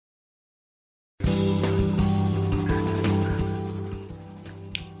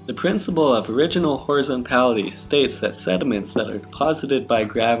The principle of original horizontality states that sediments that are deposited by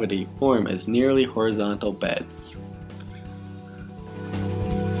gravity form as nearly horizontal beds.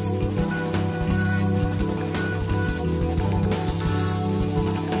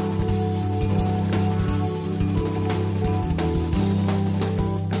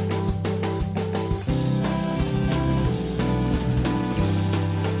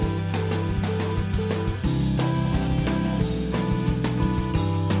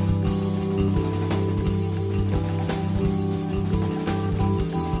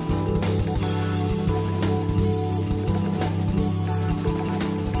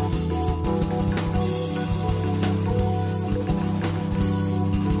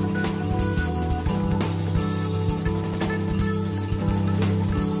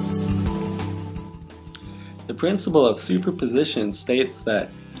 The principle of superposition states that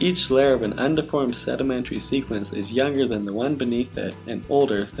each layer of an undeformed sedimentary sequence is younger than the one beneath it and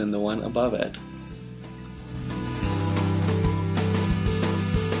older than the one above it.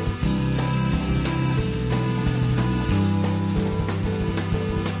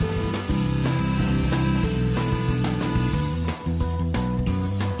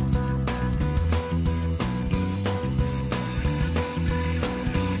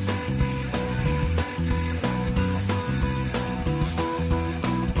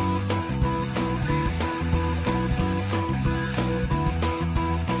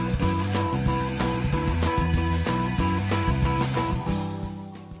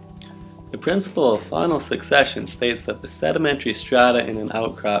 The principle of faunal succession states that the sedimentary strata in an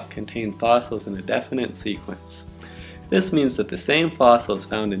outcrop contain fossils in a definite sequence. This means that the same fossils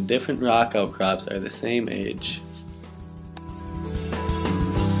found in different rock outcrops are the same age.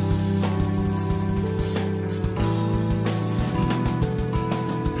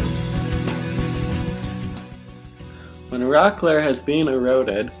 When a rock layer has been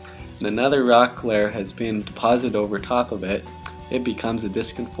eroded and another rock layer has been deposited over top of it, it becomes a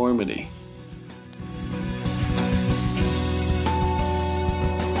disconformity.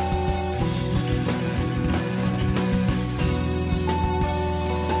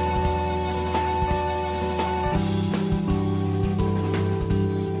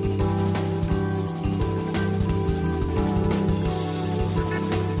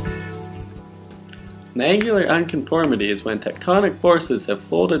 An angular unconformity is when tectonic forces have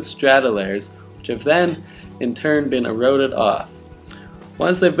folded strata layers, which have then in turn been eroded off.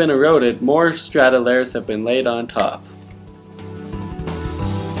 Once they've been eroded, more strata layers have been laid on top.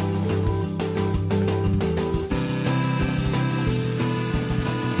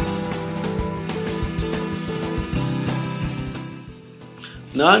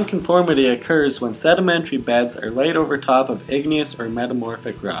 Nonconformity occurs when sedimentary beds are laid over top of igneous or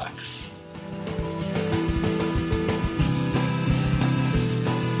metamorphic rocks.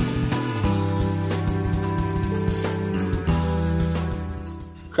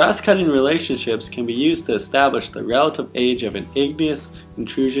 Cross-cutting relationships can be used to establish the relative age of an igneous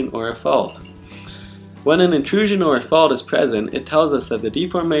intrusion or a fault. When an intrusion or a fault is present, it tells us that the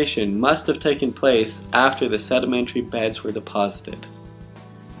deformation must have taken place after the sedimentary beds were deposited.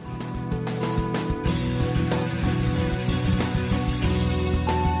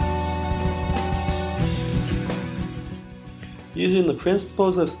 Using the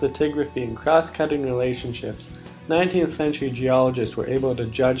principles of stratigraphy and cross-cutting relationships, 19th century geologists were able to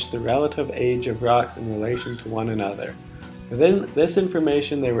judge the relative age of rocks in relation to one another. Within this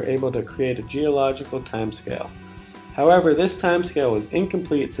information, they were able to create a geological timescale. However, this timescale was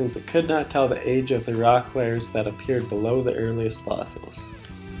incomplete since it could not tell the age of the rock layers that appeared below the earliest fossils.